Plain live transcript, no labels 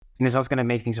And it's also going to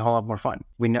make things a whole lot more fun.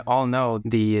 We all know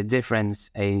the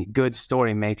difference a good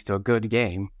story makes to a good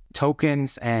game.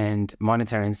 Tokens and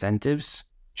monetary incentives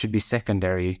should be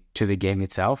secondary to the game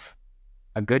itself.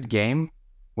 A good game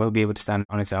will be able to stand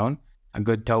on its own. A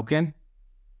good token,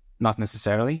 not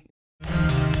necessarily.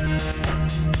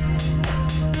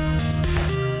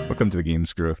 Welcome to the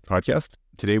Games Growth Podcast.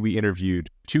 Today we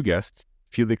interviewed two guests,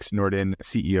 Felix Norden,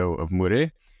 CEO of Mure,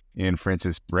 and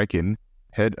Francis Brecken,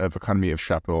 head of Economy of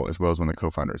Shrapnel, as well as one of the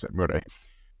co-founders at Mure.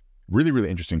 Really, really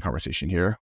interesting conversation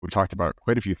here. We talked about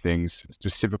quite a few things,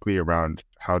 specifically around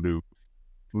how to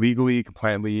legally,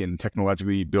 compliantly, and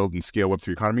technologically build and scale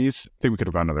Web3 economies. I think we could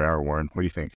have gone another hour, Warren. What do you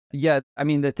think? Yeah, I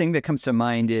mean, the thing that comes to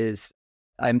mind is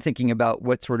I'm thinking about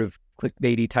what sort of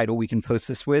clickbaity title we can post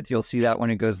this with. You'll see that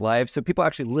when it goes live. So people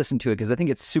actually listen to it because I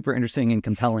think it's super interesting and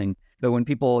compelling. But when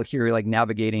people hear like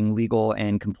navigating legal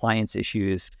and compliance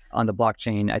issues on the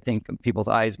blockchain, I think people's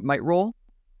eyes might roll.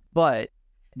 But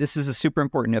this is a super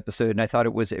important episode. And I thought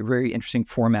it was a very interesting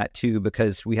format too,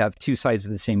 because we have two sides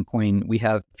of the same coin. We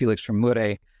have Felix from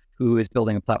Mure, who is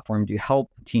building a platform to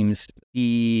help teams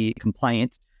be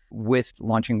compliant with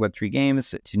launching Web3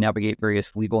 games, to navigate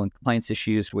various legal and compliance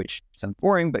issues, which sounds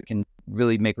boring, but can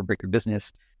really make or break your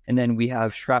business. And then we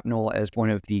have Shrapnel as one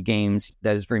of the games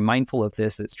that is very mindful of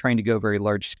this, that's trying to go very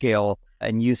large scale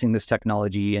and using this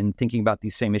technology and thinking about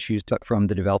these same issues, but from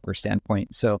the developer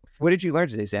standpoint. So what did you learn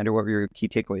today, Xander? What were your key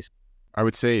takeaways? I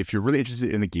would say if you're really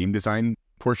interested in the game design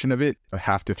portion of it,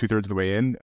 half to 2/3 of the way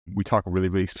in, we talk really,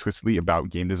 really explicitly about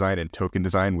game design and token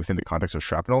design within the context of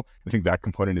Shrapnel. I think that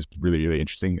component is really, really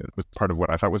interesting. It was part of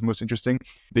what I thought was most interesting.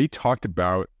 They talked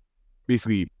about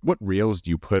basically what rails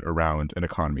do you put around an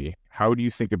economy? How do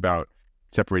you think about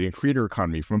separating a creator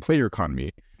economy from a player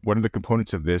economy? What are the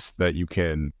components of this that you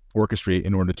can orchestrate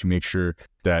in order to make sure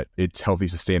that it's healthy,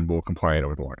 sustainable, compliant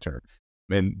over the long term?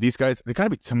 And these guys, they got to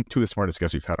be two of the smartest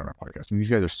guests we've had on our podcast. I mean, these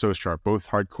guys are so sharp, both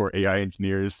hardcore AI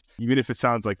engineers. Even if it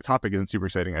sounds like the topic isn't super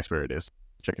exciting, I swear it is.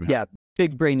 Check it out. Yeah,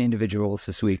 big brain individuals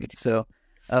this week. So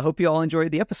I hope you all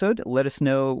enjoyed the episode. Let us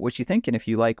know what you think and if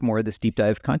you like more of this deep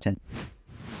dive content.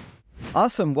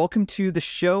 Awesome. Welcome to the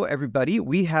show, everybody.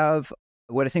 We have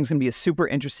what I think is going to be a super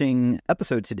interesting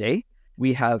episode today.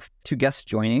 We have two guests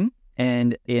joining.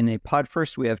 And in a pod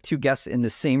first, we have two guests in the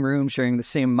same room sharing the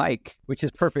same mic, which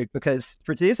is perfect because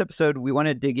for today's episode, we want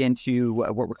to dig into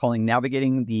what we're calling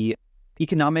navigating the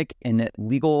economic and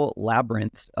legal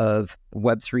labyrinth of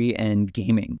Web3 and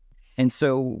gaming. And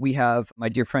so we have my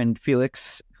dear friend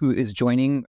Felix, who is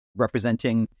joining,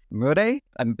 representing Mure.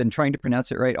 I've been trying to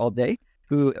pronounce it right all day,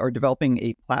 who are developing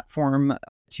a platform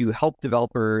to help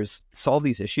developers solve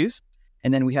these issues.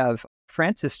 And then we have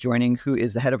Francis joining, who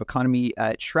is the head of economy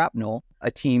at Shrapnel,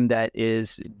 a team that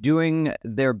is doing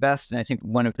their best. And I think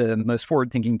one of the most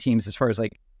forward-thinking teams as far as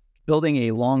like building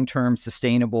a long-term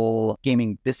sustainable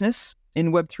gaming business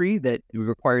in Web3 that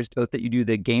requires both that you do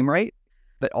the game right,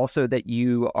 but also that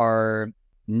you are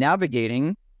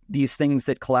navigating these things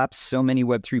that collapse so many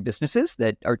Web3 businesses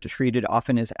that are treated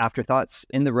often as afterthoughts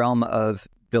in the realm of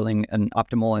building an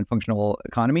optimal and functional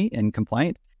economy and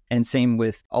compliant. And same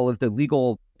with all of the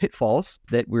legal pitfalls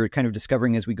that we're kind of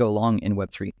discovering as we go along in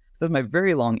Web3. So that's my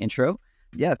very long intro.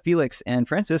 Yeah, Felix and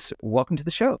Francis, welcome to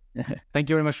the show. Thank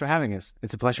you very much for having us.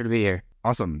 It's a pleasure to be here.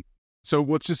 Awesome. So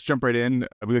let's just jump right in.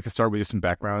 We'd like to start with just some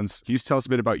backgrounds. Can you just tell us a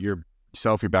bit about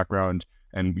yourself, your background,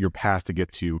 and your path to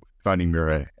get to founding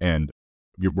Mure and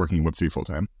you're working in Web3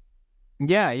 full-time?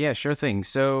 Yeah, sure thing.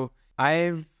 So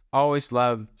I've always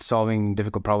loved solving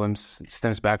difficult problems. It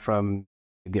stems back from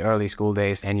the early school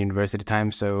days and university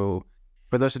time. So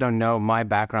for those who don't know, my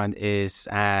background is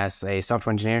as a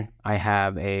software engineer. I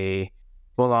have a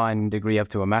full-on degree up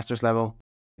to a master's level.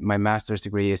 My master's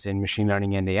degree is in machine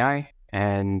learning and AI.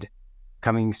 And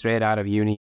coming straight out of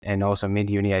uni and also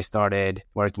mid-uni, I started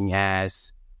working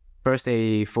as first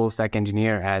a full-stack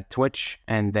engineer at Twitch.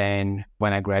 And then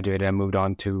when I graduated, I moved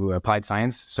on to applied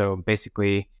science. So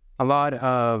basically a lot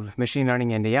of machine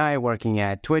learning and AI working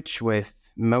at Twitch with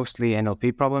mostly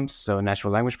NLP problems, so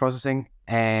natural language processing.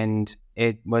 And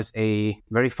it was a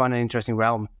very fun and interesting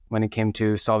realm when it came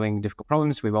to solving difficult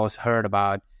problems. We've always heard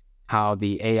about how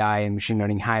the AI and machine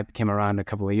learning hype came around a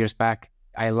couple of years back.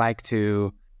 I like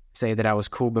to say that I was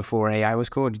cool before AI was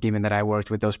cool, given that I worked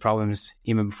with those problems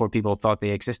even before people thought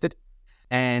they existed,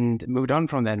 and moved on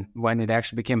from then when it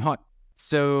actually became hot.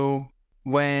 So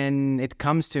when it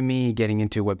comes to me getting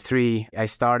into Web3, I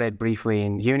started briefly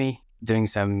in uni doing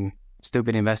some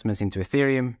stupid investments into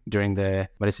Ethereum during the,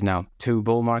 what is it now, 2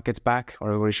 bull markets back,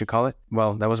 or what you should call it.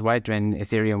 Well, that was right when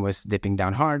Ethereum was dipping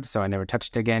down hard, so I never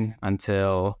touched it again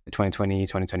until 2020,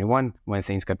 2021, when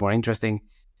things got more interesting.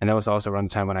 And that was also around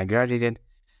the time when I graduated.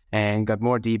 and got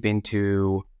more deep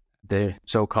into the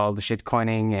so-called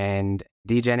shitcoining and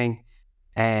degenning,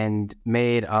 and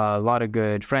made a lot of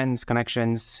good friends,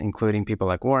 connections, including people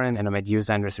like Warren, and I met you,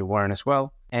 Xander, through Warren as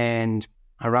well. And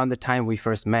around the time we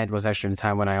first met was actually the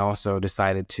time when I also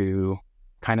decided to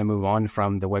kind of move on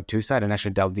from the Web2 side and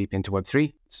actually delve deep into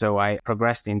Web3. So I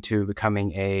progressed into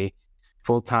becoming a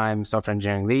full-time software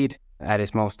engineering lead at a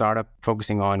small startup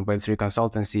focusing on Web3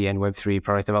 consultancy and Web3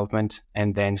 product development,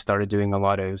 and then started doing a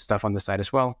lot of stuff on the side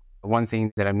as well. One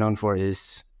thing that I'm known for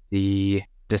is the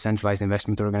decentralized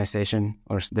investment organization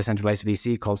or decentralized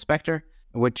VC called Spectre,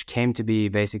 which came to be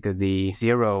basically the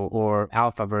zero or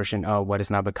alpha version of what has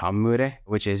now become Mure,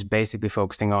 which is basically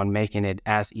focusing on making it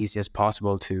as easy as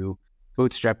possible to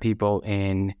bootstrap people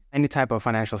in any type of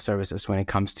financial services when it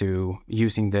comes to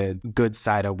using the good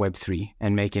side of Web3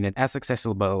 and making it as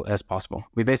accessible as possible.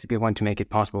 We basically want to make it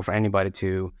possible for anybody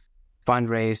to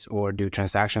fundraise or do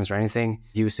transactions or anything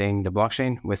using the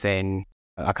blockchain within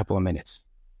a couple of minutes.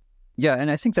 Yeah,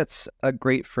 and I think that's a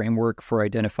great framework for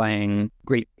identifying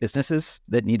great businesses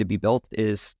that need to be built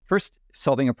is first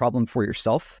solving a problem for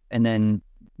yourself and then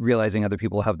realizing other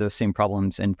people have those same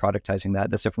problems and productizing that.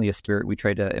 That's definitely a spirit we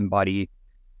try to embody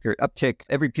here at Uptick.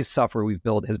 Every piece of software we've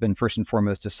built has been first and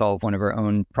foremost to solve one of our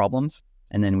own problems.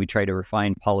 And then we try to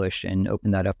refine, polish, and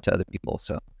open that up to other people.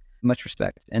 So much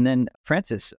respect. And then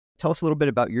Francis, tell us a little bit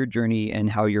about your journey and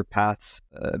how your paths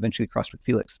eventually crossed with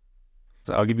Felix.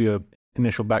 So I'll give you an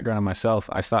initial background on myself.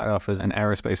 I started off as an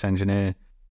aerospace engineer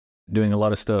doing a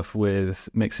lot of stuff with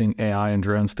mixing AI and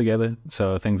drones together.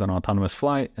 So things on autonomous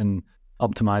flight and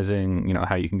optimizing,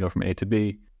 how you can go from A to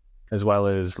B, as well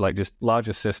as like just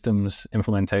larger systems,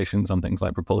 implementations on things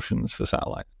like propulsions for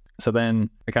satellites. So then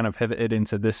I kind of pivoted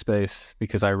into this space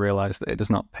because I realized that it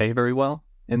does not pay very well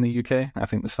in the UK. I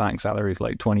think the starting salary is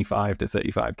like 25 to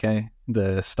 35K.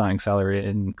 The starting salary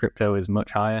in crypto is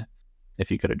much higher,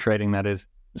 if you're good at trading, that is.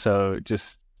 So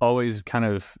just always kind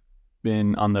of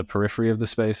been on the periphery of the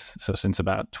space. So since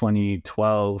about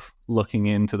 2012, looking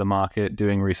into the market,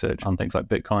 doing research on things like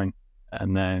Bitcoin,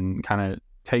 and then kind of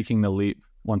taking the leap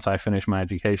once I finished my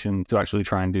education to actually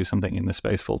try and do something in the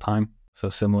space full time. So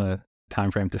similar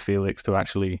time frame to Felix to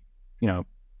actually,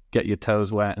 get your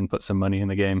toes wet and put some money in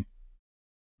the game.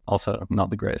 Also not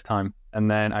the greatest time. And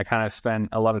then I kind of spent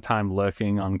a lot of time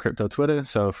lurking on crypto Twitter.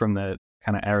 So from the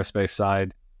kind of aerospace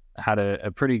side, I had a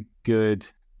pretty good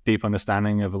deep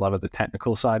understanding of a lot of the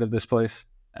technical side of this place.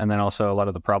 And then also a lot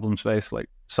of the problem space, like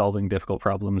solving difficult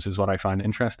problems is what I find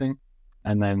interesting.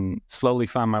 And then slowly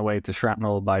found my way to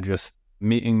Shrapnel by just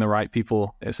meeting the right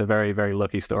people. It's a very, very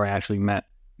lucky story. I actually met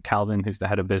Calvin, who's the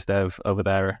head of biz dev over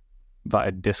there,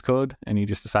 via Discord, and he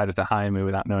just decided to hire me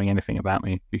without knowing anything about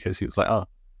me because he was like, oh,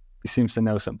 he seems to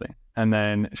know something. And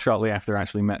then shortly after, I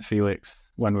actually met Felix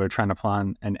when we were trying to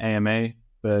plan an AMA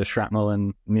for Shrapnel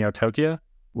and Neo Tokyo.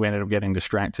 We ended up getting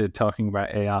distracted talking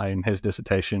about AI and his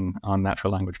dissertation on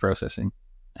natural language processing.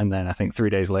 And then I think 3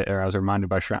 days later, I was reminded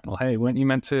by Shrapnel, hey, weren't you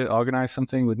meant to organize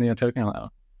something with Neo Tokyo? I'm like, oh,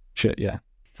 shit, yeah.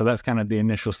 So that's kind of the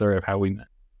initial story of how we met.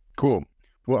 Cool.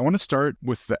 Well, I want to start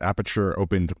with the aperture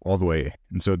opened all the way.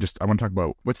 And so I want to talk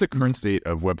about what's the current state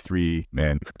of Web3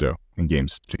 and crypto and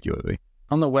games particularly.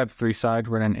 On the Web3 side,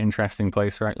 we're in an interesting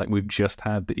place, right? Like we've just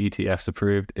had the ETFs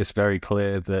approved. It's very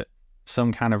clear that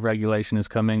some kind of regulation is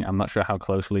coming. I'm not sure how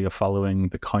closely you're following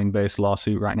the Coinbase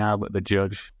lawsuit right now, but the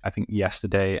judge, I think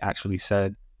yesterday, actually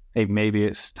said, hey, maybe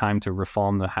it's time to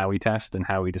reform the how we test and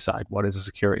how we decide what is a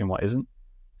security and what isn't.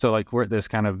 So like we're at this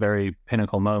kind of very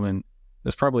pinnacle moment.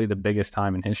 There's probably the biggest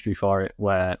time in history for it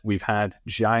where we've had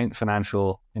giant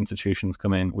financial institutions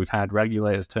come in. We've had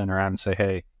regulators turn around and say,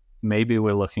 hey, maybe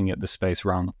we're looking at the space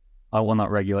wrong. Oh, well, not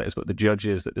regulators, but the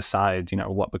judges that decide,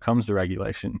 what becomes the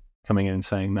regulation coming in and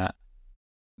saying that.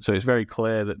 So it's very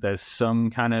clear that there's some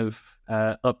kind of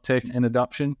uptick in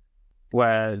adoption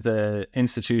where the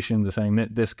institutions are saying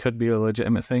that this could be a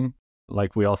legitimate thing,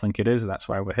 like we all think it is. That's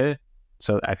why we're here.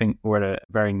 So I think we're at a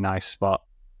very nice spot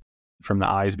from the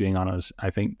eyes being on us. I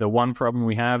think the one problem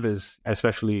we have is,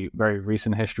 especially very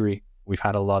recent history, we've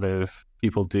had a lot of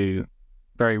people do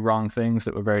very wrong things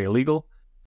that were very illegal.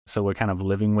 So we're kind of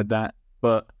living with that.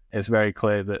 But it's very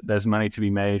clear that there's money to be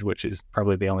made, which is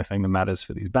probably the only thing that matters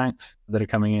for these banks that are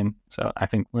coming in. So I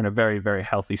think we're in a very, very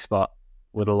healthy spot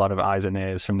with a lot of eyes and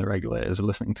ears from the regulators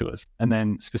listening to us. And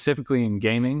then specifically in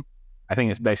gaming, I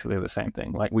think it's basically the same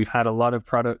thing. Like we've had a lot of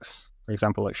products, for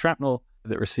example, like Shrapnel,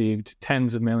 that received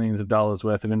tens of millions of dollars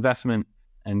worth of investment,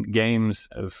 and games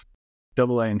of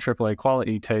AA and AAA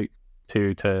quality take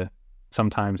 2 to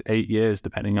sometimes 8 years,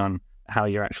 depending on how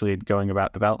you're actually going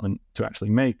about development to actually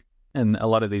make. And a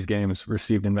lot of these games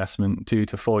received investment 2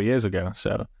 to 4 years ago.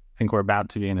 So I think we're about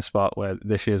to be in a spot where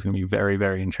this year is going to be very,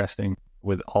 very interesting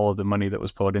with all of the money that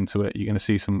was poured into it. You're going to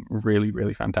see some really,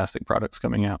 really fantastic products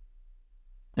coming out.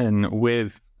 And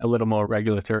with a little more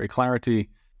regulatory clarity,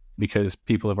 because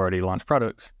people have already launched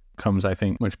products, comes, I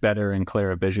think, much better and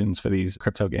clearer visions for these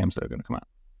crypto games that are going to come out.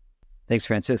 Thanks,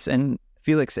 Francis. And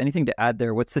Felix, anything to add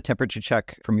there? What's the temperature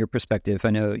check from your perspective?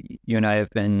 I know you and I have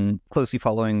been closely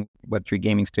following Web3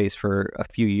 gaming space for a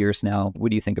few years now.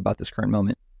 What do you think about this current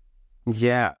moment?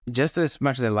 Yeah, just as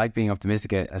much as I like being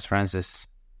optimistic as Francis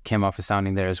came off as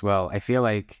sounding there as well, I feel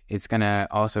like it's going to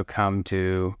also come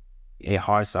to a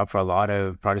hard stop for a lot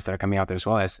of projects that are coming out there as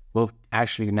well, as we'll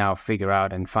actually now figure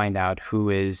out and find out who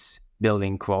is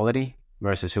building quality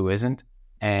versus who isn't.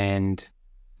 And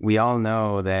we all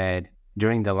know that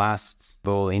during the last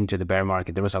bull into the bear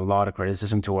market, there was a lot of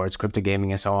criticism towards crypto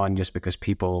gaming and so on, just because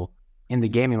people in the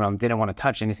gaming realm didn't want to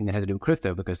touch anything that had to do with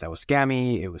crypto because that was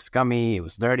scammy, it was scummy, it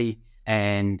was dirty.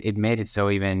 And it made it so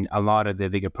even a lot of the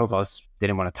bigger profiles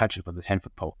didn't want to touch it with a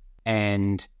 10-foot pole.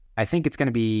 And I think it's going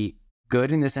to be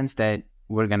good in the sense that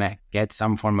we're going to get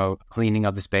some form of cleaning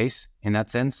of the space in that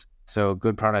sense. So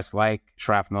good products like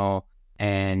Shrapnel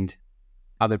and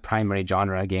other primary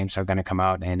genre games are going to come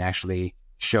out and actually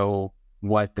show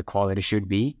what the quality should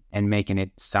be and making it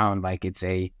sound like it's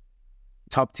a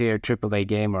top tier AAA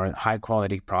game or a high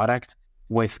quality product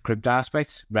with crypto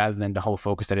aspects, rather than the whole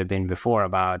focus that had been before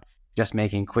about just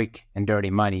making quick and dirty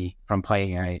money from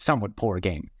playing a somewhat poor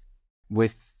game.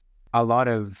 With a lot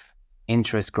of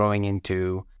interest growing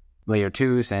into layer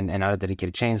 2s and other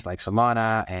dedicated chains like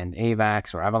Solana and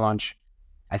AVAX or Avalanche,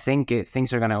 I think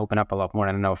things are going to open up a lot more.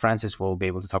 And I know Francis will be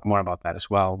able to talk more about that as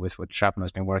well with what Shrapnel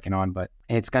has been working on. But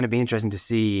it's going to be interesting to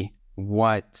see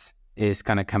what is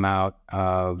going to come out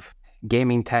of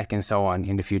gaming tech and so on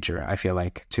in the future, I feel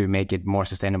like, to make it more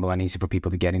sustainable and easy for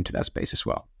people to get into that space as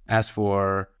well. As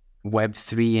for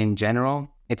Web3 in general,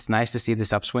 it's nice to see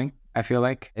this upswing. I feel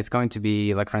like it's going to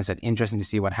be, like Francis said, interesting to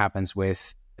see what happens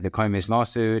with the economies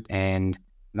lawsuit. And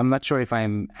I'm not sure if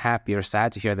I'm happy or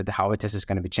sad to hear that the Howard test is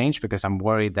going to be changed, because I'm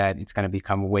worried that it's going to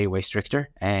become way, way stricter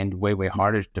and way, way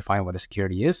harder to define what a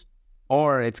security is.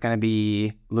 Or it's going to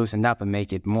be loosened up and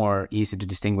make it more easy to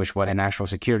distinguish what an actual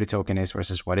security token is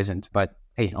versus what isn't. But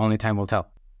hey, only time will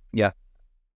tell. Yeah.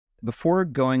 Before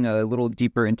going a little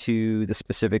deeper into the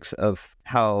specifics of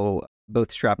how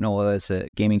both Shrapnel as a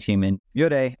gaming team and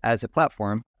Mure as a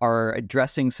platform are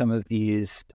addressing some of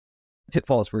these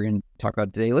pitfalls we're going to talk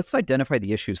about today, let's identify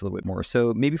the issues a little bit more.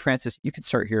 So maybe, Francis, you could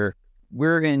start here.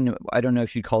 We're in, I don't know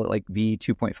if you'd call it like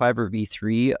V2.5 or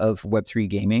V3 of Web3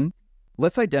 gaming.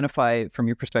 Let's identify, from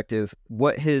your perspective,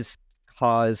 what has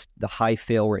caused the high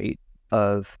fail rate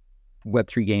of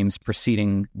Web3 games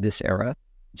preceding this era.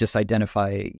 Just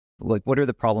identify, like, what are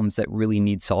the problems that really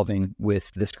need solving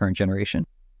with this current generation?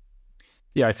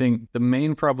 Yeah, I think the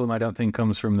main problem, I don't think,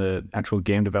 comes from the actual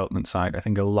game development side. I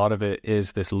think a lot of it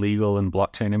is this legal and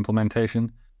blockchain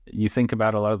implementation. You think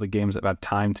about a lot of the games that have had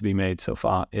time to be made so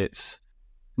far, it's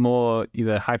more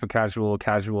either hyper casual,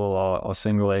 or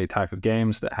single A type of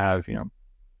games that have,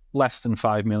 less than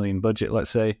 5 million budget, let's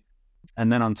say.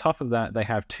 And then on top of that, they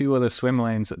have 2 other swim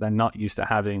lanes that they're not used to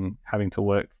having to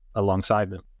work alongside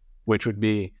them, which would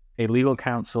be a legal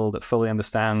counsel that fully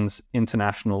understands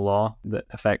international law that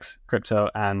affects crypto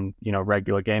and,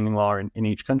 regular gaming law in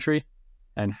each country,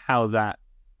 and how that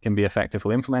can be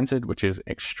effectively implemented, which is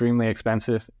extremely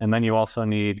expensive. And then you also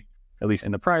need, at least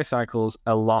in the prior cycles,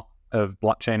 a lot of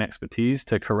blockchain expertise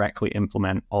to correctly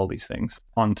implement all these things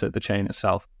onto the chain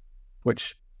itself,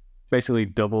 which basically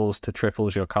doubles to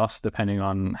triples your cost depending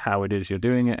on how it is you're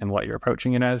doing it and what you're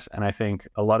approaching it as. And I think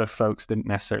a lot of folks didn't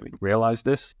necessarily realize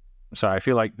this. So I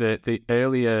feel like the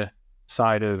earlier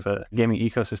side of a gaming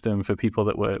ecosystem, for people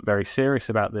that were very serious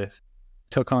about this,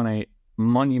 took on a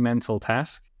monumental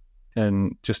task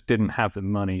and just didn't have the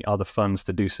money or the funds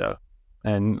to do so.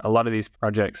 And a lot of these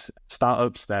projects,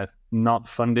 startups, they're not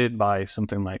funded by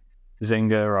something like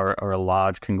Zynga or a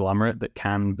large conglomerate that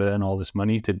can burn all this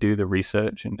money to do the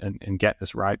research and get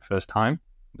this right first time.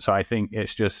 So I think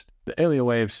it's just the earlier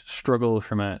waves struggle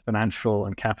from a financial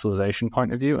and capitalization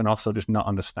point of view, and also just not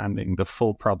understanding the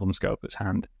full problem scope at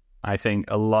hand. I think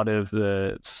a lot of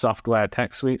the software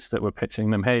tech suites that were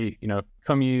pitching them, hey,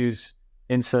 come use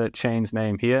insert chain's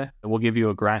name here, we'll give you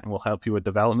a grant and we'll help you with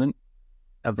development.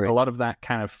 A lot of that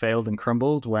kind of failed and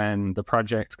crumbled when the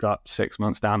project got 6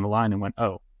 months down the line and went,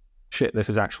 oh, shit, this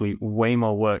is actually way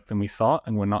more work than we thought,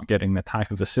 and we're not getting the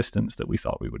type of assistance that we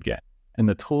thought we would get. And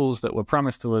the tools that were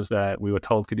promised to us that we were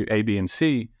told could do A, B, and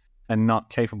C are not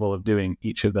capable of doing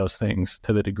each of those things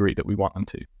to the degree that we want them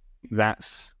to.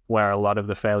 That's where a lot of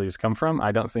the failures come from.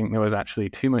 I don't think there was actually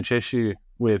too much issue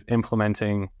with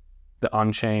implementing the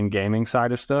on-chain gaming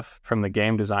side of stuff. From the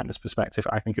game designer's perspective,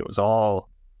 I think it was all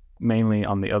mainly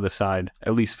on the other side,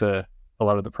 at least for a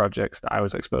lot of the projects that I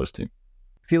was exposed to.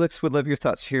 Felix, would love your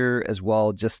thoughts here as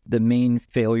well, just the main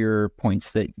failure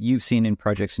points that you've seen in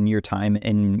projects in your time,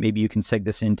 and maybe you can seg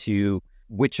this into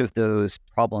which of those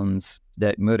problems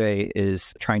that Mure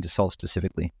is trying to solve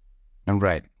specifically.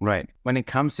 Right. When it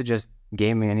comes to just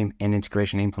gaming and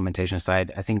integration implementation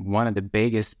side, I think one of the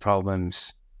biggest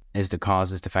problems is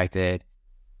the fact that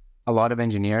a lot of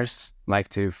engineers like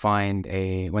to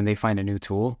when they find a new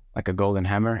tool, like a golden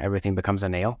hammer, everything becomes a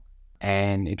nail.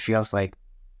 And it feels like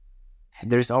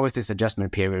there's always this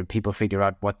adjustment period where people figure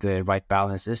out what the right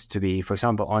balance is to be, for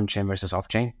example, on-chain versus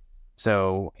off-chain.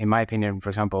 So in my opinion, for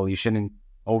example, you shouldn't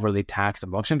overly tax the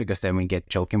blockchain, because then we get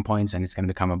choking points and it's going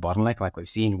to become a bottleneck, like we've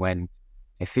seen when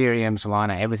Ethereum,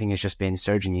 Solana, everything has just been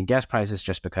surging in gas prices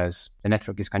just because the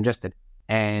network is congested.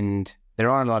 And there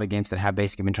are a lot of games that have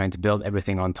basically been trying to build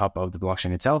everything on top of the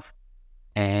blockchain itself.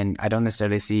 And I don't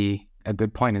necessarily see a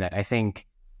good point in that. I think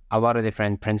a lot of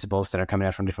different principles that are coming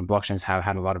out from different blockchains have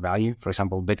had a lot of value. For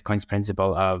example, Bitcoin's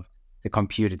principle of the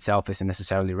compute itself isn't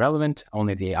necessarily relevant,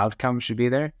 only the outcome should be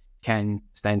there, can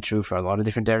stand true for a lot of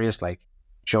different areas, like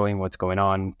showing what's going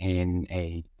on in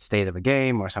a state of a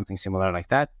game or something similar like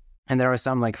that. And there are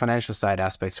some like financial side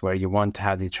aspects where you want to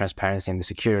have the transparency and the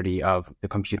security of the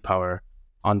compute power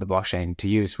on the blockchain to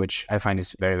use, which I find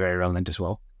is very, very relevant as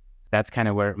well. That's kind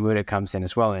of where Mure comes in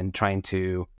as well, in trying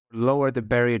to lower the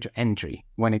barrier to entry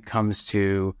when it comes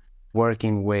to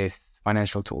working with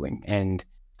financial tooling and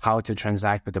how to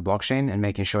transact with the blockchain, and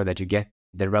making sure that you get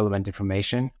the relevant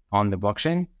information on the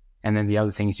blockchain. And then the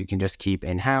other things you can just keep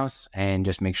in-house and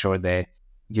just make sure that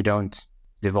you don't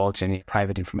divulge any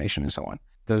private information and so on.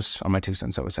 Those are my 2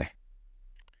 cents, I would say.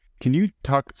 Can you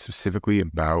talk specifically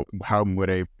about how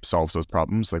Mure solves those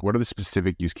problems? Like, what are the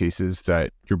specific use cases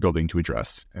that you're building to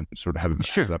address, and sort of how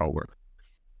does that all work?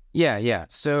 Yeah.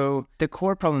 So the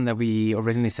core problem that we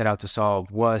originally set out to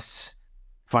solve was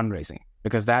fundraising,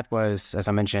 because that was, as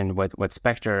I mentioned, what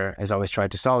Spectre has always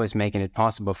tried to solve, is making it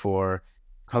possible for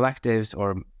collectives,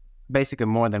 or basically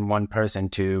more than one person,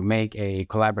 to make a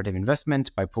collaborative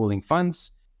investment by pooling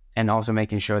funds, and also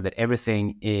making sure that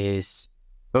everything is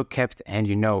book kept and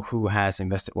you know who has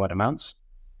invested what amounts.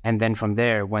 And then from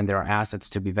there, when there are assets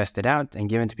to be vested out and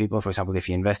given to people, for example, if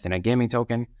you invest in a gaming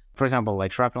token, for example,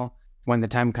 like Shrapnel, when the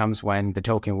time comes when the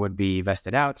token would be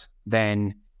vested out,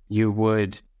 then you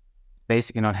would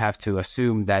basically not have to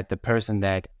assume that the person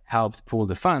that helped pool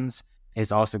the funds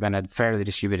is also going to fairly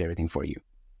distribute everything for you.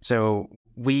 So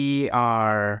we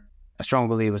are strong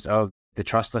believers of the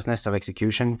trustlessness of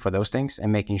execution for those things,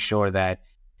 and making sure that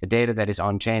the data that is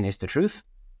on chain is the truth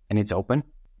and it's open.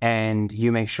 And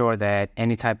you make sure that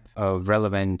any type of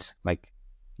relevant like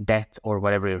debt or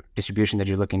whatever distribution that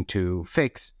you're looking to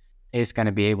fix is going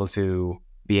to be able to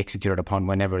be executed upon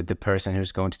whenever the person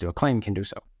who's going to do a claim can do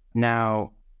so.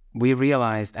 Now, we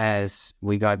realized as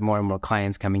we got more and more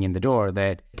clients coming in the door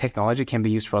that technology can be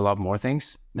used for a lot more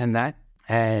things than that.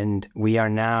 And we are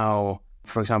now,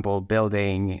 for example,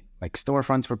 building like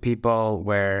storefronts for people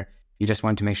where you just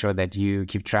want to make sure that you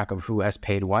keep track of who has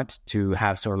paid what, to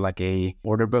have sort of like a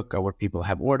order book of what people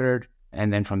have ordered.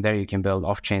 And then from there, you can build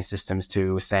off-chain systems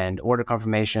to send order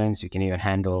confirmations. You can even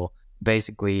handle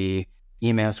basically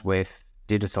emails with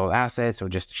digital assets or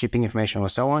just shipping information or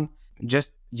so on.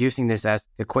 Just using this as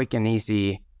the quick and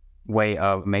easy way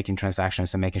of making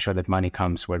transactions and making sure that money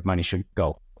comes where money should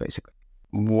go, basically.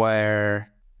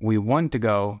 Where we want to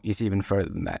go is even further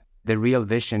than that. The real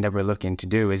vision that we're looking to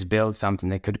do is build something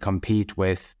that could compete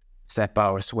with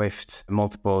SEPA or SWIFT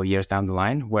multiple years down the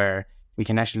line, where we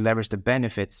can actually leverage the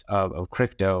benefits of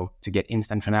crypto to get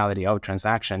instant finality of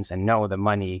transactions and know the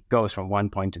money goes from one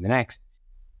point to the next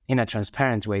in a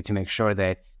transparent way, to make sure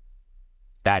that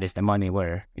that is the money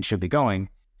where it should be going,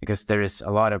 because there is a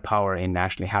lot of power in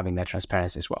actually having that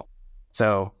transparency as well.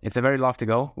 So it's a very lofty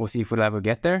goal. We'll see if we'll ever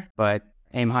get there, but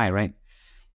aim high, right?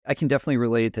 I can definitely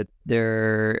relate that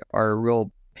there are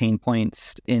real pain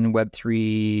points in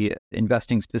Web3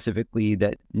 investing specifically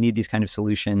that need these kind of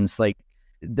solutions. Like,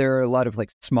 there are a lot of like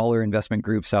smaller investment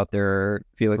groups out there.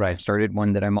 Felix started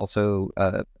one that I'm also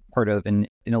part of. And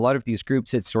in a lot of these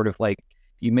groups, it's sort of like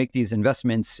you make these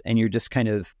investments and you're just kind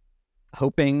of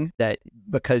hoping that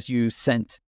because you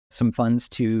sent some funds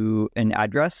to an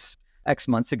address X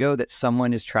months ago, that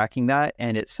someone is tracking that,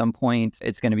 and at some point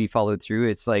it's going to be followed through.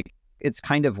 It's like, it's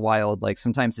kind of wild. Like,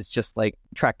 sometimes it's just like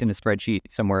tracked in a spreadsheet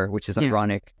somewhere, which is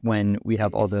ironic when we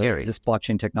have all this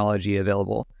blockchain technology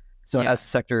available. So as the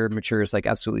sector matures, like,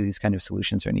 absolutely these kind of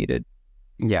solutions are needed.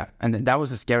 Yeah. And that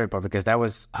was the scary part, because that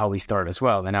was how we started as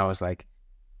well. And I was like,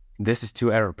 this is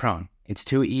too error prone. It's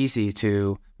too easy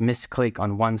to misclick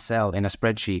on one cell in a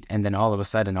spreadsheet, and then all of a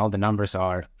sudden all the numbers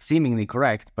are seemingly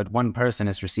correct, but one person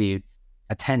has received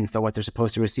a tenth of what they're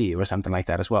supposed to receive or something like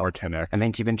that as well. Or 10x. And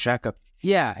then keeping track of,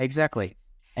 yeah, exactly.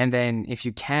 And then if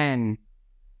you can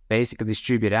basically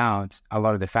distribute out a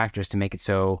lot of the factors to make it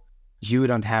so you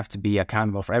don't have to be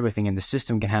accountable for everything and the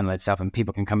system can handle itself and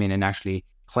people can come in and actually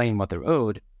claim what they're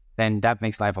owed, then that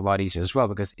makes life a lot easier as well.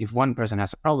 Because if one person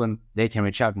has a problem, they can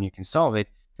reach out and you can solve it,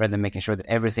 rather than making sure that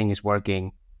everything is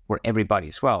working for everybody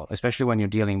as well. Especially when you're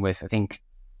dealing with, I think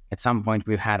at some point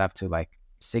we've had up to like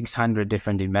 600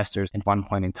 different investors at one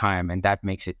point in time. And that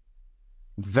makes it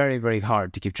very, very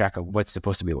hard to keep track of what's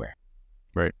supposed to be where.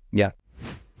 Right. Yeah.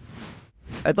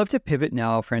 I'd love to pivot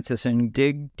now, Francis, and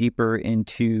dig deeper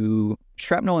into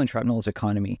Shrapnel and Shrapnel's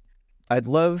economy. I'd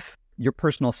love your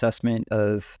personal assessment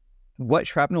of what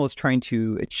Shrapnel is trying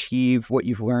to achieve, what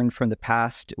you've learned from the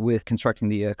past with constructing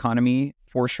the economy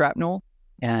for Shrapnel,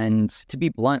 and to be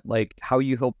blunt, like how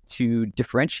you hope to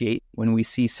differentiate when we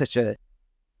see such a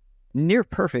near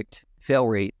perfect fail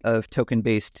rate of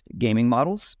token-based gaming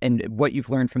models, and what you've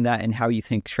learned from that and how you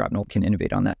think Shrapnel can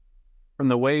innovate on that. From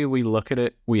the way we look at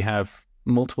it, we have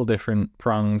multiple different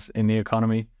prongs in the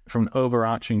economy. From an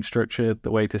overarching structure, the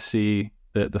way to see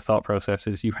the thought process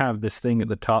is you have this thing at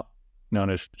the top known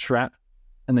as Shrap,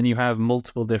 and then you have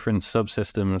multiple different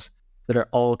subsystems that are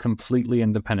all completely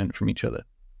independent from each other.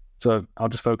 So I'll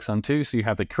just focus on two. So you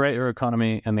have the creator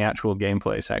economy and the actual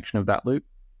gameplay section of that loop.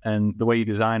 And the way you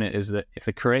design it is that if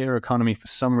the creator economy, for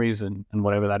some reason, and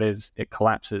whatever that is, it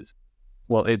collapses,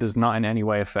 well, it does not in any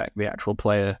way affect the actual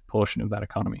player portion of that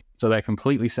economy. So they're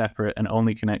completely separate and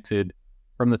only connected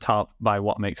from the top by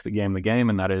what makes the game,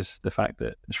 and that is the fact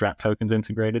that the Shrap token's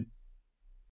integrated.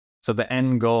 So the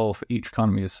end goal for each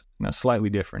economy is slightly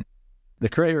different. The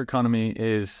creator economy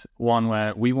is one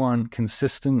where we want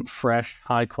consistent, fresh,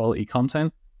 high-quality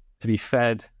content to be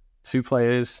fed to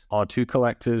players or to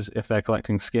collectors if they're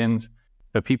collecting skins,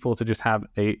 for people to just have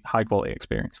a high-quality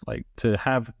experience, like to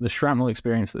have the Shrapnel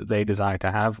experience that they desire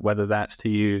to have, whether that's to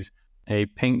use a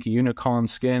pink unicorn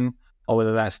skin or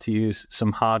whether that's to use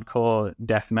some hardcore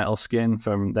death metal skin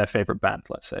from their favorite band,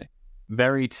 let's say.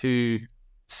 Very two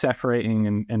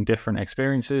separating and different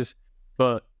experiences,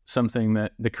 but something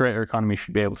that the creator economy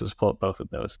should be able to support both of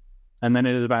those. And then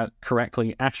it is about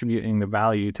correctly attributing the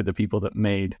value to the people that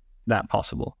made that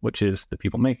possible, which is the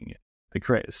people making it, the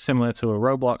creators, similar to a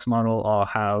Roblox model or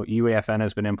how UEFN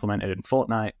has been implemented in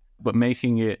Fortnite, but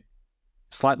making it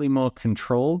slightly more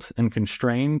controlled and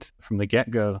constrained from the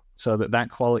get-go so that that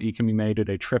quality can be made at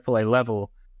a AAA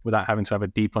level without having to have a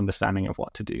deep understanding of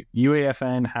what to do.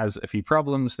 UEFN has a few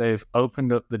problems. They've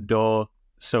opened up the door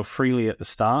so freely at the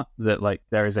start that like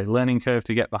there is a learning curve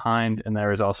to get behind, and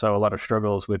there is also a lot of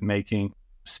struggles with making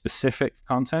specific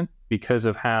content because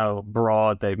of how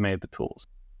broad they've made the tools.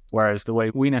 Whereas the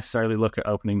way we necessarily look at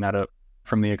opening that up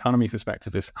from the economy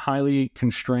perspective is highly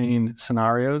constrained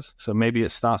scenarios. So maybe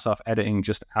it starts off editing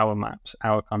just our maps,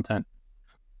 our content,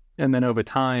 and then over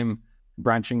time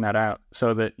branching that out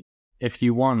so that if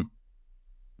you want,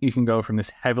 you can go from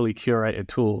this heavily curated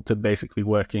tool to basically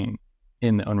working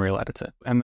in the Unreal Editor.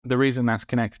 And the reason that's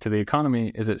connected to the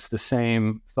economy is it's the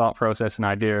same thought process and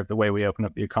idea of the way we open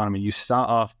up the economy. You start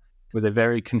off with a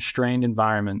very constrained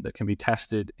environment that can be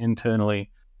tested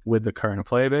internally with the current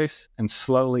player base and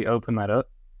slowly open that up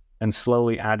and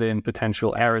slowly add in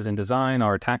potential errors in design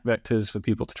or attack vectors for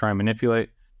people to try and manipulate.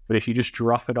 But if you just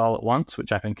drop it all at once,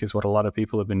 which I think is what a lot of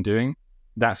people have been doing,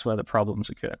 that's where the problems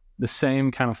occur. The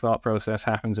same kind of thought process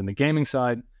happens in the gaming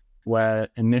side, where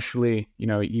initially,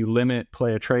 you limit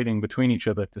player trading between each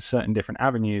other to certain different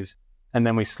avenues, and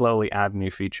then we slowly add new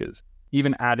features.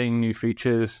 Even adding new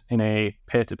features in a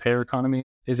peer-to-peer economy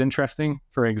is interesting.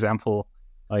 For example,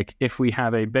 like if we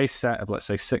have a base set of, let's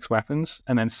say, 6 weapons,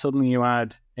 and then suddenly you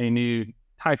add a new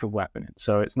type of weapon in.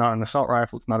 So it's not an assault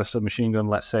rifle, it's not a submachine gun.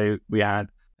 Let's say we add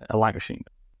a light machine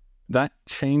gun. That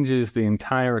changes the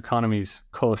entire economy's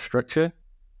core structure.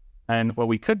 And what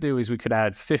we could do is we could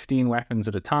add 15 weapons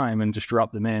at a time and just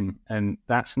drop them in. And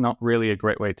that's not really a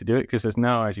great way to do it because there's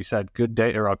no, as you said, good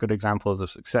data or good examples of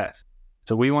success.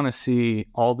 So we want to see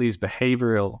all these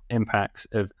behavioral impacts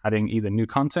of adding either new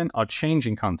content or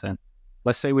changing content.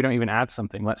 Let's say we don't even add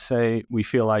something. Let's say we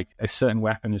feel like a certain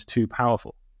weapon is too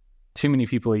powerful. Too many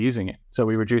people are using it, so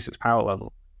we reduce its power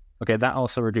level. Okay, that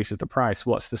also reduces the price.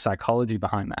 What's the psychology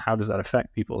behind that? How does that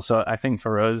affect people? So I think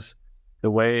for us,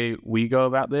 the way we go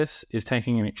about this is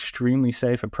taking an extremely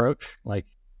safe approach. Like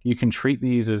you can treat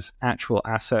these as actual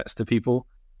assets to people.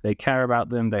 They care about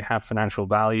them. They have financial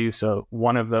value. So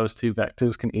one of those two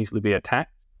vectors can easily be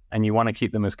attacked, and you want to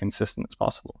keep them as consistent as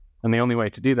possible. And the only way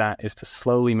to do that is to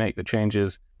slowly make the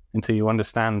changes until you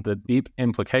understand the deep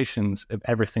implications of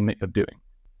everything that you're doing.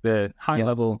 The high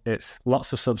level, it's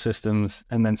lots of subsystems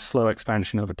and then slow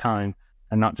expansion over time,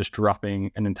 and not just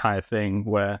dropping an entire thing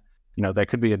where, there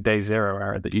could be a day zero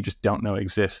error that you just don't know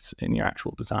exists in your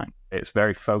actual design. It's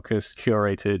very focused,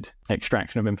 curated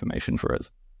extraction of information for us.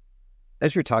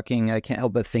 As you're talking, I can't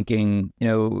help but thinking,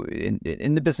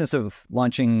 in the business of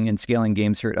launching and scaling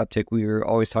games here at Uptick, we were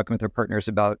always talking with our partners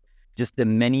about just the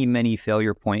many, many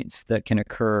failure points that can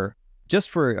occur just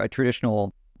for a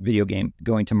traditional video game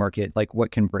going to market, like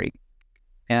what can break.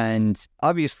 And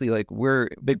obviously, we're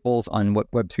big bulls on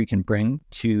what Web3 can bring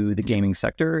to the gaming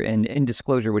sector. And in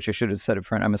disclosure, which I should have said up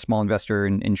front, I'm a small investor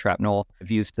in Shrapnel.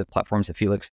 I've used the platforms that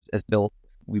Felix has built.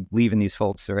 We believe in these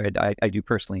folks, or I do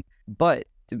personally. But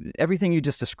everything you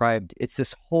just described, it's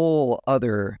this whole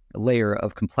other layer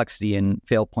of complexity and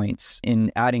fail points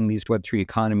in adding these Web3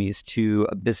 economies to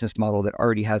a business model that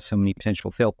already has so many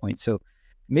potential fail points. So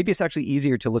maybe it's actually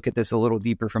easier to look at this a little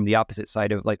deeper from the opposite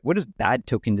side of what is bad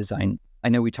token design? I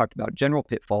know we talked about general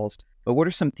pitfalls, but what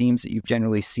are some themes that you've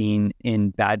generally seen in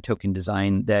bad token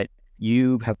design that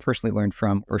you have personally learned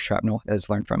from, or Shrapnel has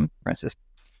learned from, Francis?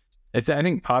 I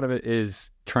think part of it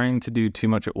is trying to do too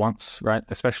much at once, right?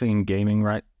 Especially in gaming,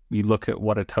 right? You look at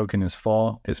what a token is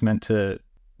for. It's meant to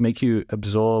make you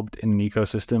absorbed in an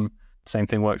ecosystem. Same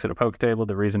thing works at a poker table.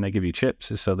 The reason they give you chips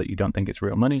is so that you don't think it's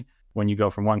real money. When you go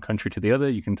from one country to the other,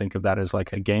 you can think of that as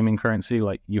like a gaming currency.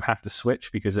 Like you have to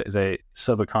switch because it is a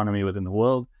sub-economy within the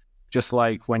world. Just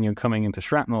like when you're coming into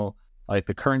Shrapnel, like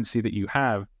the currency that you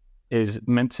have is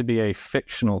meant to be a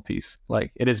fictional piece.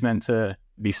 Like it is meant to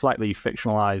be slightly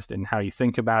fictionalized in how you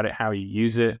think about it, how you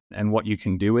use it, and what you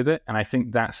can do with it. And I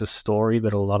think that's a story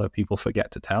that a lot of people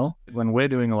forget to tell. When we're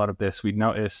doing a lot of this, we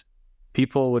notice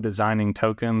people were designing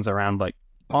tokens around like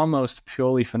almost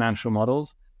purely financial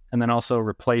models, and then also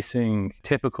replacing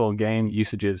typical game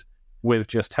usages with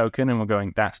just token, and we're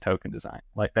going, that's token design.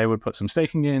 Like they would put some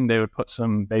staking in, they would put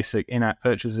some basic in-app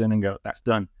purchases in and go, that's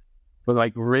done. But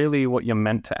like really what you're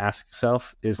meant to ask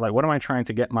yourself is like, what am I trying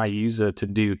to get my user to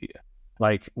do here?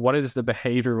 Like, what is the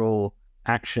behavioral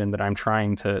action that I'm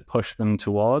trying to push them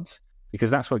towards?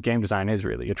 Because that's what game design is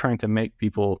really. You're trying to make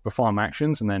people perform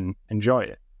actions and then enjoy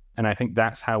it. And I think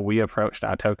that's how we approached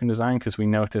our token design, because we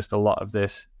noticed a lot of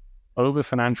this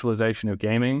over-financialization of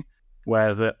gaming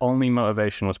where the only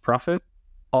motivation was profit,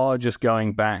 or just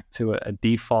going back to a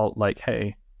default like,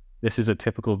 hey, this is a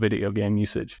typical video game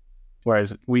usage.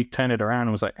 Whereas we turned it around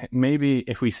and was like, maybe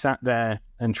if we sat there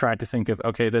and tried to think of,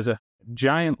 okay, there's a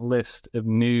giant list of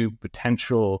new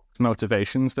potential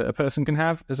motivations that a person can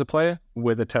have as a player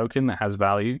with a token that has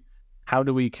value. How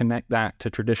do we connect that to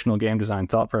traditional game design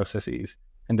thought processes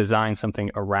and design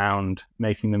something around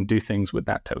making them do things with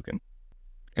that token?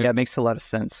 Yeah, it makes a lot of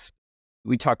sense.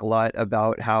 We talk a lot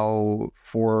about how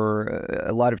for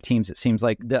a lot of teams, it seems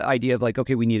like the idea of like,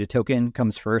 okay, we need a token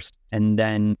comes first, and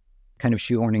then kind of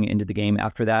shoehorning it into the game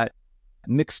after that,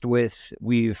 mixed with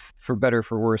we've, for better or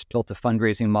for worse, built a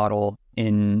fundraising model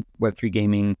in Web3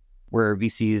 gaming where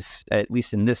VCs, at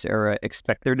least in this era,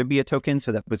 expect there to be a token.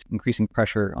 So that was increasing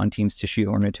pressure on teams to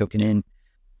shoehorn a token in,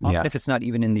 even if it's not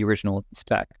even in the original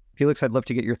spec. Felix, I'd love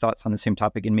to get your thoughts on the same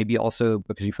topic, and maybe also,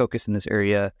 because you focus in this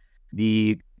area,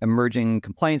 the emerging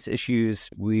compliance issues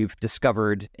we've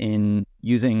discovered in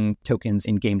using tokens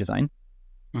in game design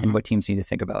and what teams need to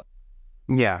think about.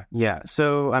 Yeah.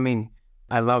 So, I mean,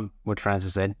 I love what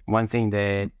Francis said. One thing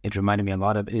that it reminded me a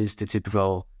lot of is the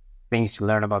typical things you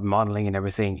learn about modeling and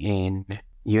everything in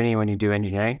uni when you do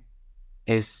engineering,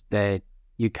 is that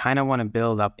you kind of want to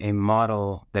build up a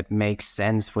model that makes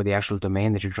sense for the actual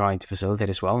domain that you're trying to facilitate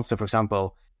as well. So, for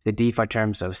example, the DeFi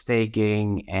terms of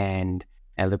staking and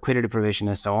liquidity provision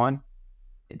and so on,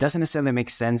 it doesn't necessarily make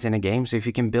sense in a game. So if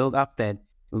you can build up that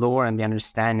lore and the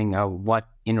understanding of what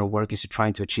inner work is you're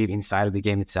trying to achieve inside of the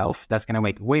game itself, that's going to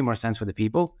make way more sense for the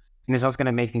people. And it's also going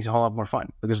to make things a whole lot more fun,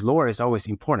 because lore is always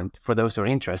important for those who are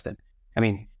interested. I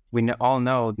mean, we all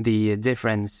know the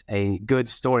difference a good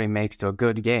story makes to a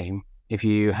good game. If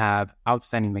you have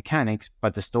outstanding mechanics,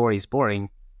 but the story is boring,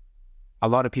 a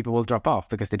lot of people will drop off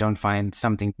because they don't find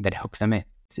something that hooks them in.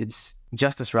 It's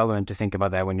just as relevant to think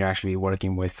about that when you're actually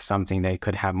working with something that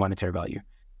could have monetary value.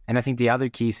 And I think the other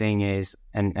key thing is,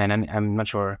 and I'm not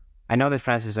sure, I know that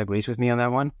Francis agrees with me on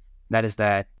that one, that is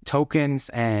that tokens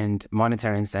and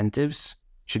monetary incentives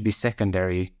should be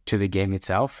secondary to the game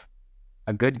itself.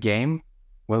 A good game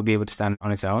will be able to stand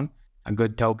on its own. A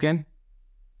good token,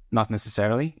 not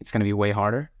necessarily. It's going to be way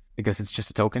harder because it's just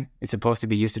a token. It's supposed to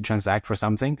be used to transact for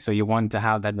something. So you want to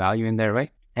have that value in there,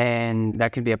 right? And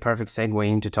that can be a perfect segue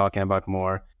into talking about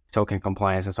more token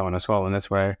compliance and so on as well. And that's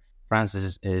where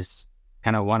Francis is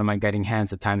kind of one of my guiding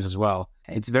hands at times as well.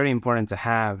 It's very important to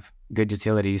have good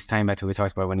utilities, tying back to what we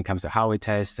talked about when it comes to how we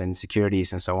test and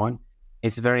securities and so on.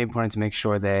 It's very important to make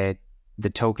sure that the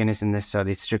token isn't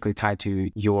necessarily strictly tied to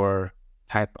your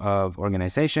type of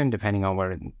organization, depending on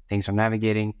where things are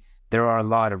navigating. There are a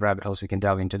lot of rabbit holes we can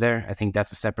delve into there. I think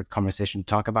that's a separate conversation to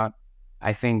talk about.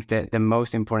 I think that the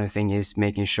most important thing is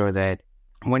making sure that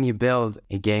when you build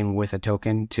a game with a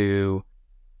token, to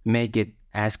make it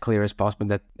as clear as possible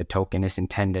that the token is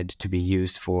intended to be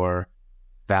used for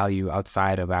value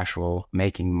outside of actual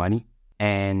making money,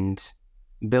 and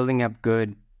building up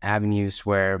good avenues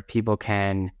where people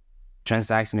can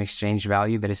transact and exchange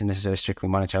value that isn't necessarily strictly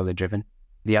monetarily driven.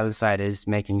 The other side is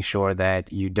making sure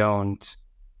that you don't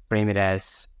frame it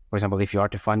as, for example, if you are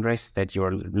to fundraise, that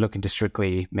you're looking to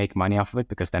strictly make money off of it,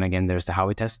 because then again, there's the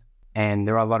Howey test. And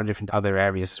there are a lot of different other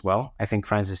areas as well. I think,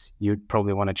 Francis, you'd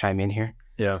probably want to chime in here.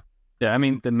 Yeah. I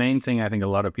mean, the main thing I think a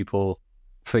lot of people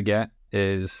forget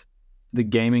is the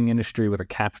gaming industry with a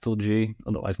capital G,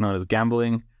 otherwise known as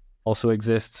gambling, also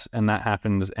exists. And that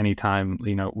happens anytime,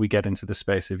 we get into the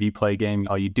space. If you play a game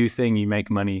or you do thing, you make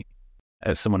money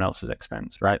at someone else's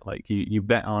expense, right? Like you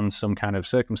bet on some kind of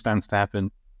circumstance to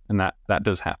happen, and that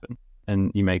does happen,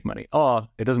 and you make money. Or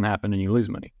it doesn't happen and you lose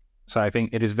money. So I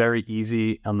think it is very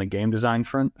easy on the game design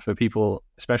front for people,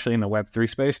 especially in the Web3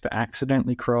 space, to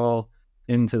accidentally crawl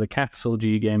into the capital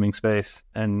G gaming space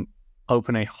and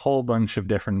open a whole bunch of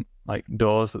different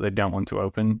doors that they don't want to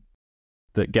open,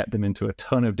 that get them into a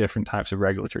ton of different types of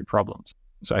regulatory problems.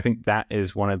 So I think that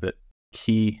is one of the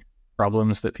key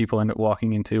problems that people end up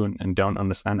walking into and don't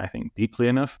understand, I think, deeply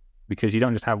enough, because you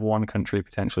don't just have one country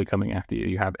potentially coming after you.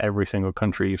 You have every single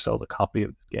country you've sold a copy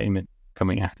of this game in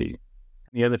coming after you.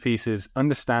 The other piece is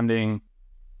understanding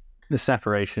the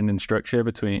separation and structure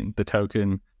between the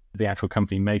token, the actual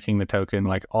company making the token,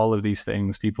 all of these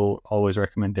things. People always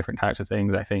recommend different types of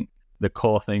things. I think the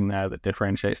core thing there that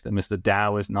differentiates them is the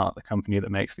DAO is not the company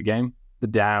that makes the game. The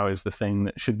DAO is the thing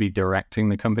that should be directing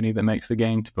the company that makes the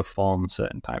game to perform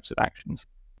certain types of actions.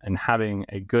 And having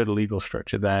a good legal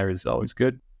structure there is always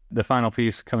good. The final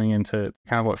piece, coming into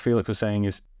kind of what Felix was saying,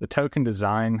 is the token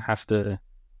design has to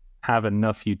have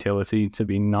enough utility to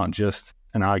be not just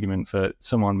an argument for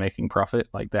someone making profit.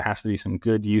 There has to be some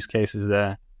good use cases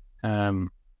there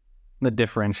that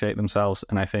differentiate themselves.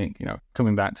 And I think,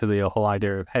 coming back to the whole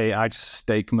idea of, hey, I just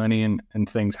stake money and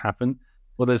things happen.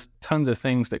 Well, there's tons of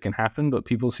things that can happen, but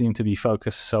people seem to be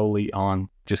focused solely on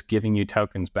just giving you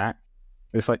tokens back.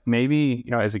 It's maybe,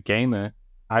 as a gamer,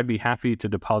 I'd be happy to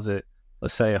deposit,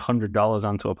 let's say, $100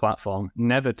 onto a platform,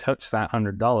 never touch that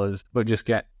 $100, but just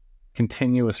get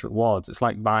continuous rewards. It's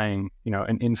like buying,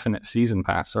 an infinite season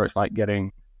pass, or it's like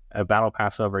getting a battle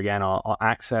pass over again, or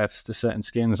access to certain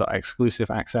skins, or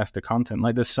exclusive access to content.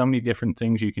 There's so many different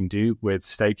things you can do with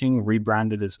staking,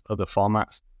 rebranded as other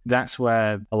formats. That's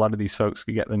where a lot of these folks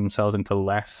could get themselves into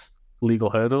less legal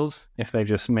hurdles if they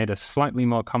just made a slightly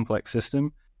more complex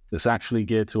system that's actually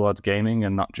geared towards gaming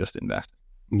and not just investing.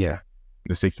 Yeah.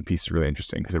 The staking piece is really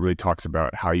interesting because it really talks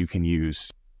about how you can use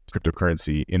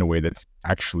cryptocurrency in a way that's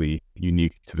actually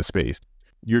unique to the space.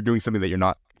 You're doing something that you're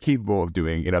not capable of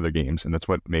doing in other games, and that's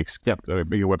what makes a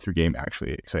Web3 game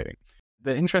actually exciting.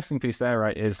 The interesting piece there,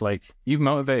 right, is you've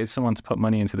motivated someone to put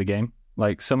money into the game.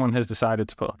 Someone has decided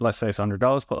to put, let's say it's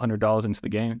 $100, put $100 into the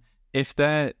game. If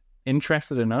they're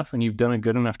interested enough and you've done a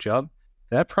good enough job,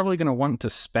 they're probably going to want to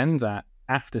spend that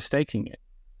after staking it.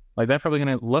 They're probably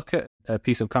going to look at a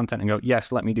piece of content and go,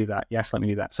 yes, let me do that. Yes, let me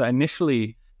do that. So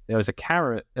initially there was a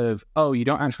carrot of, oh, you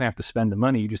don't actually have to spend the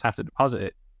money. You just have to deposit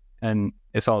it and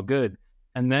it's all good.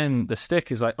 And then the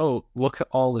stick is oh, look at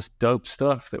all this dope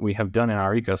stuff that we have done in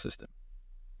our ecosystem.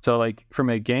 So from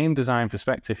a game design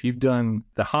perspective, you've done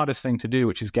the hardest thing to do,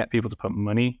 which is get people to put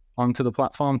money onto the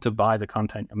platform to buy the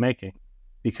content you're making,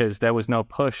 because there was no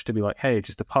push to be hey,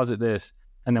 just deposit this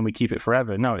and then we keep it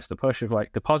forever. No, it's the push of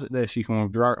deposit this, you can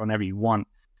withdraw it whenever you want.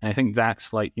 And I think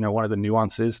that's one of the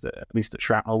nuances that, at least at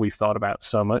Shrapnel, we've thought about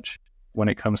so much when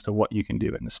it comes to what you can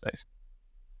do in this space.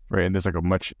 Right. And there's a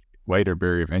much lighter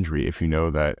barrier of entry if you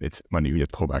know that it's money you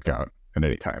just pull back out at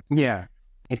any time. Yeah.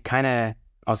 It kind of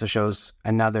also shows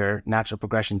another natural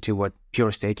progression to what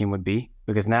pure staking would be,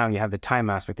 because now you have the time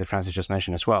aspect that Francis just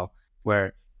mentioned as well,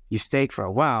 where you stake for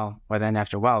a while, or then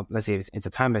after a while, let's say it's a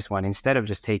time-based one, instead of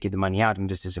just taking the money out and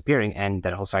just disappearing and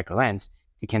that whole cycle ends,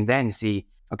 you can then see,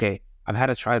 okay, I've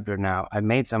had a trial period now, I've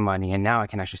made some money, and now I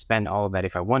can actually spend all of that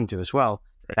if I want to as well.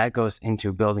 Right. That goes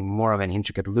into building more of an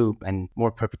intricate loop and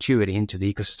more perpetuity into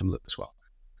the ecosystem loop as well,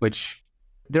 which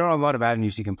there are a lot of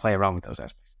avenues you can play around with those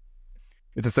aspects.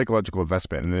 It's a psychological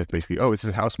investment, and then it's basically, oh, this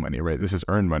is house money, right? This is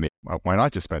earned money. why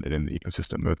not just spend it in the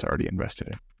ecosystem that's already invested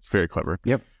in? It's very clever.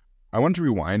 Yep. I wanted to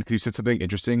rewind because you said something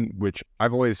interesting, which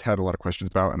I've always had a lot of questions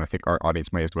about, and I think our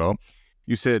audience may as well.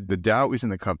 You said the DAO isn't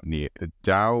the company. The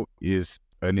DAO is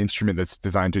an instrument that's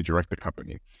designed to direct the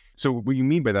company. So what you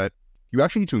mean by that, you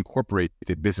actually need to incorporate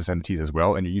the business entities as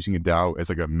well, and you're using a DAO as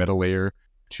like a meta layer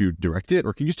to direct it?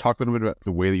 Or can you just talk a little bit about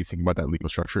the way that you think about that legal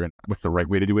structure and what's the right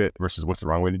way to do it versus what's the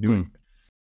wrong way to do it?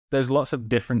 There's lots of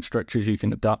different structures you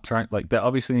can adopt, right? Like there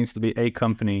obviously needs to be a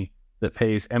company that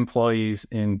pays employees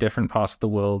in different parts of the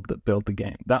world that build the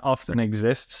game. That often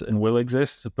exists and will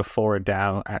exist before a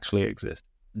DAO actually exists.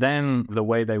 Then the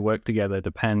way they work together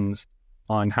depends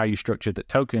on how you structure the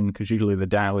token, because usually the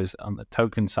DAO is on the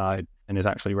token side and is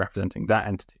actually representing that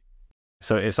entity.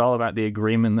 So it's all about the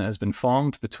agreement that has been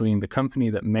formed between the company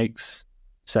that makes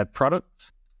said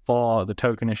products for the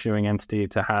token issuing entity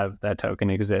to have their token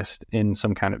exist in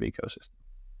some kind of ecosystem.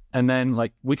 And then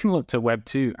like we can look to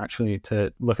Web2 actually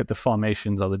to look at the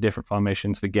formations or the different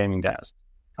formations for gaming DAOs.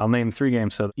 I'll name 3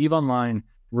 games. So EVE Online,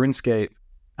 RuneScape,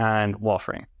 and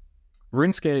Warframe.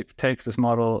 RuneScape takes this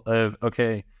model of,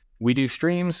 okay, we do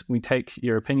streams, we take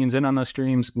your opinions in on those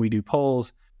streams, we do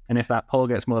polls, and if that poll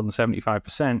gets more than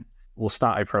 75%, we'll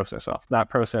start a process off. That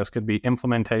process could be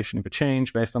implementation of a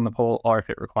change based on the poll, or if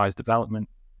it requires development,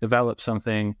 develop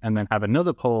something and then have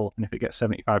another poll, and if it gets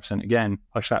 75% again,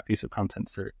 push that piece of content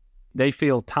through. They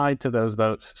feel tied to those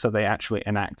votes, so they actually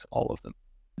enact all of them.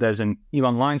 There's an EVE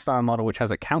Online style model which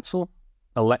has a council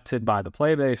elected by the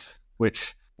player base,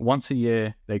 which once a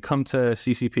year they come to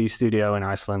CCP Studio in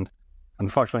Iceland,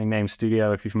 unfortunately named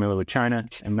Studio if you're familiar with China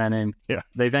and their name. Yeah.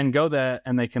 They then go there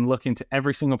and they can look into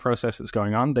every single process that's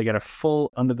going on. They get a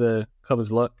full under the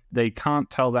covers look. They can't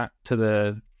tell that to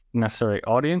the necessary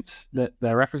audience that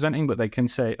they're representing, but they can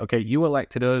say, okay, you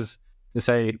elected us to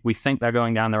say, we think they're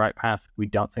going down the right path. We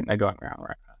don't think they're going down the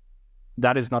right path.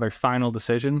 That is not a final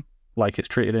decision like it's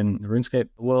treated in the RuneScape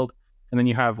world. And then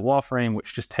you have Warframe,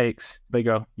 which just takes, they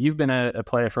go, you've been a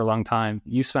player for a long time.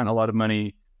 You spent a lot of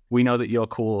money. We know that you're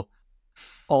cool.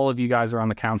 All of you guys are on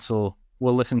the council.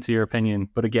 We'll listen to your opinion.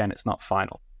 But again, it's not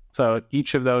final. So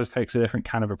each of those takes a different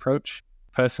kind of approach.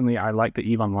 Personally, I like the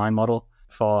EVE Online model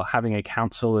for having a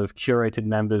council of curated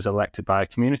members elected by a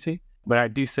community. But I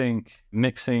do think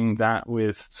mixing that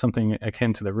with something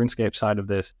akin to the RuneScape side of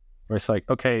this, where it's like,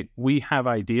 okay, we have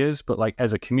ideas, but like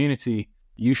as a community,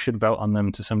 you should vote on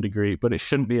them to some degree, but it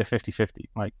shouldn't be a 50-50.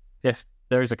 Like if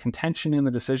there is a contention in the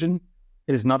decision,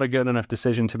 it is not a good enough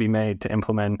decision to be made to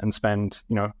implement and spend,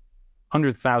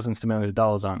 hundreds of thousands to millions of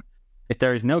dollars on. If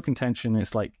there is no contention,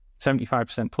 it's like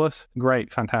 75% plus,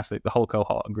 great, fantastic. The whole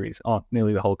cohort agrees, or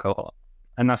nearly the whole cohort.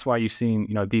 And that's why you've seen,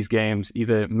 these games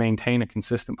either maintain a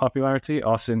consistent popularity,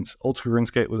 or since Ultra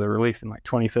RuneScape was released in like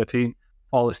 2013,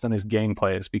 all it's done is gain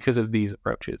players because of these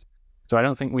approaches. So I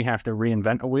don't think we have to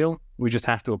reinvent a wheel. We just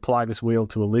have to apply this wheel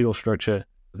to a legal structure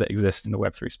that exists in the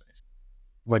Web3 space.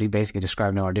 What you basically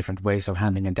described now are different ways of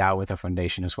handling a DAO with a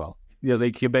foundation as well. Yeah,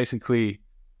 like you're basically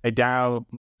a DAO,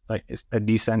 like it's a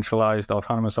decentralized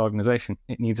autonomous organization.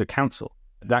 It needs a council.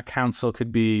 That council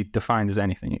could be defined as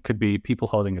anything. It could be people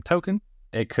holding a token.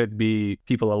 It could be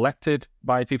people elected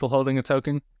by people holding a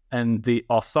token. And the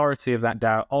authority of that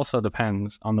DAO also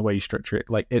depends on the way you structure it.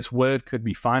 Like its word could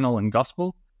be final and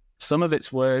gospel. Some of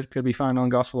its word could be final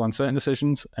and gospel on certain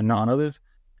decisions and not on others.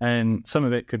 And some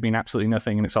of it could mean absolutely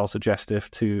nothing, and it's all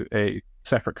suggestive to a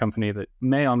separate company that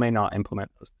may or may not implement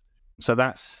those. So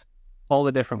that's all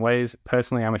the different ways.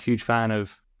 Personally, I'm a huge fan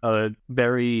of a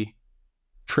very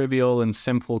trivial and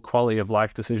simple quality of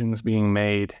life decisions being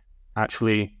made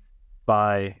actually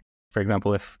by, for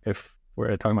example, if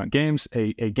we're talking about games,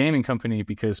 a gaming company,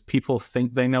 because people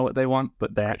think they know what they want,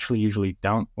 but they actually usually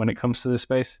don't when it comes to this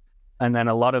space. And then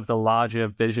a lot of the larger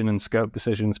vision and scope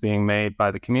decisions being made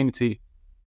by the community,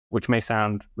 which may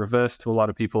sound reverse to a lot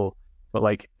of people, but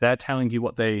like they're telling you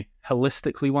what they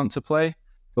holistically want to play.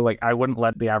 But like I wouldn't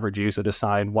let the average user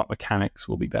decide what mechanics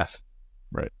will be best.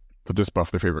 Right. They'll just buff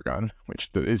their favorite gun,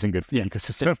 which isn't good for the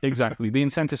ecosystem. Exactly. The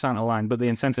incentives aren't aligned, but the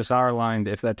incentives are aligned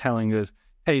if they're telling us,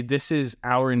 hey, this is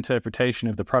our interpretation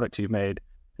of the product you've made.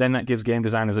 Then that gives game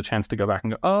designers a chance to go back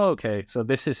and go, oh, okay, so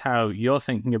this is how you're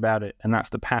thinking about it, and that's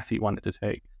the path you want it to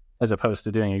take, as opposed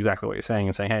to doing exactly what you're saying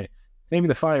and saying, hey, maybe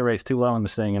the fire rate's too low on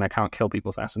this thing and I can't kill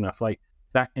people fast enough. Like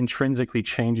that intrinsically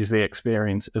changes the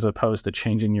experience as opposed to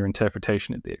changing your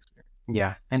interpretation of the experience.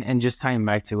 Yeah. And just tying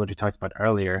back to what we talked about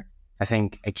earlier, I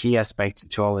think a key aspect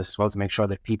to all this as well to make sure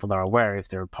that people are aware if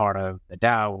they're part of the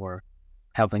DAO or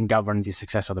helping govern the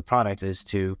success of the product is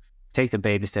to take the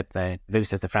baby steps that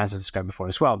Francis described before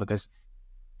as well. Because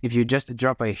if you just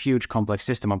drop a huge complex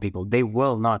system on people, they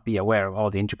will not be aware of all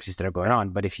the intricacies that are going on.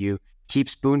 But if you keep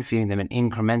spoon feeding them and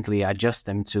incrementally adjust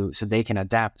them so they can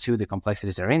adapt to the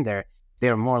complexities that are in there,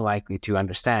 they're more likely to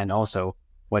understand also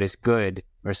what is good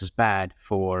versus bad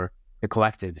for the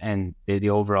collective and the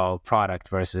overall product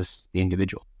versus the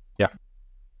individual. Yeah.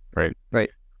 Right.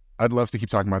 Right. I'd love to keep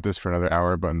talking about this for another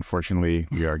hour, but unfortunately,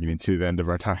 we are getting to the end of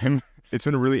our time. It's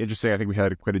been really interesting. I think we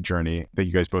had quite a journey. Thank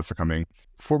you guys both for coming.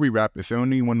 Before we wrap, if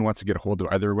anyone wants to get a hold of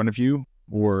either one of you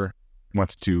or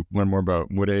wants to learn more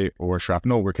about Mure or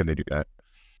Shrapnel, where can they do that?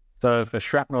 So for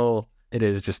Shrapnel, it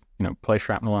is just, play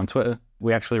Shrapnel on Twitter.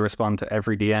 We actually respond to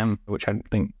every DM, which I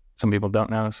think some people don't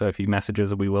know. So if you message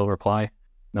us, we will reply,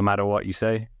 no matter what you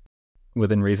say,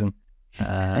 within reason.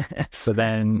 But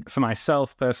then for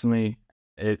myself personally,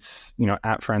 it's,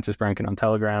 at Francis Brankin on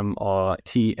Telegram or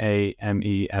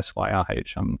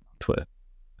TAMESYRH on Twitter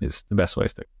is the best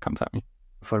ways to contact me.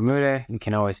 For Mure, you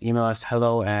can always email us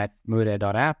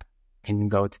hello@mure.app. You can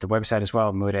go to the website as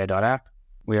well, mure.app.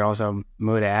 We are also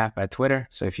Mure app at Twitter.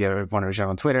 So if you ever want to reach out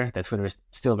on Twitter, that Twitter is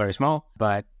still very small,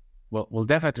 but we'll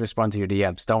definitely respond to your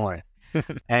DMs. Don't worry.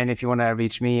 And if you want to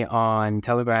reach me on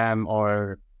Telegram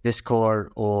or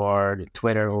Discord or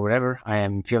Twitter or whatever, I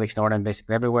am Felix Norden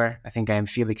basically everywhere. I think I am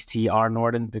Felix TR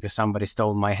Norden because somebody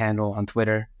stole my handle on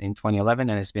Twitter in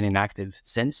 2011 and it's been inactive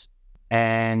since.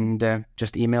 And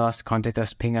just email us, contact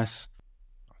us, ping us.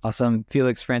 Awesome.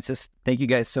 Felix, Francis, thank you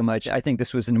guys so much. I think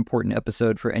this was an important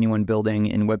episode for anyone building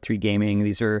in Web3 gaming.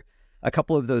 These are a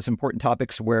couple of those important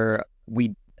topics where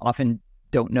we often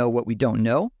don't know what we don't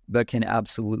know, but can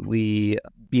absolutely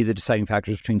be the deciding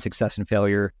factors between success and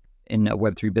failure in a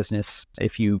Web3 business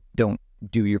if you don't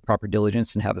do your proper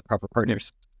diligence and have the proper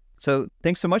partners. So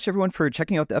thanks so much, everyone, for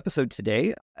checking out the episode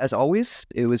today. As always,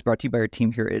 it was brought to you by our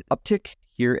team here at Uptick.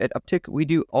 Here at Uptick, we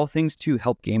do all things to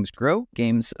help games grow,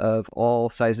 games of all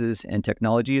sizes and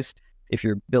technologies. If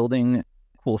you're building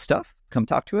cool stuff, come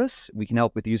talk to us. We can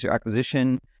help with user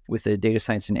acquisition, with the data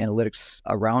science and analytics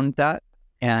around that,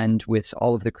 and with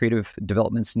all of the creative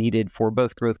developments needed for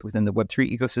both growth within the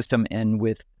Web3 ecosystem and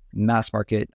with mass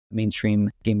market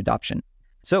mainstream game adoption.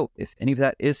 So if any of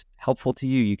that is helpful to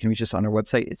you, you can reach us on our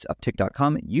website. It's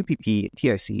uptick.com,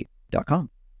 upptic.com.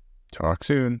 Talk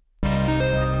soon.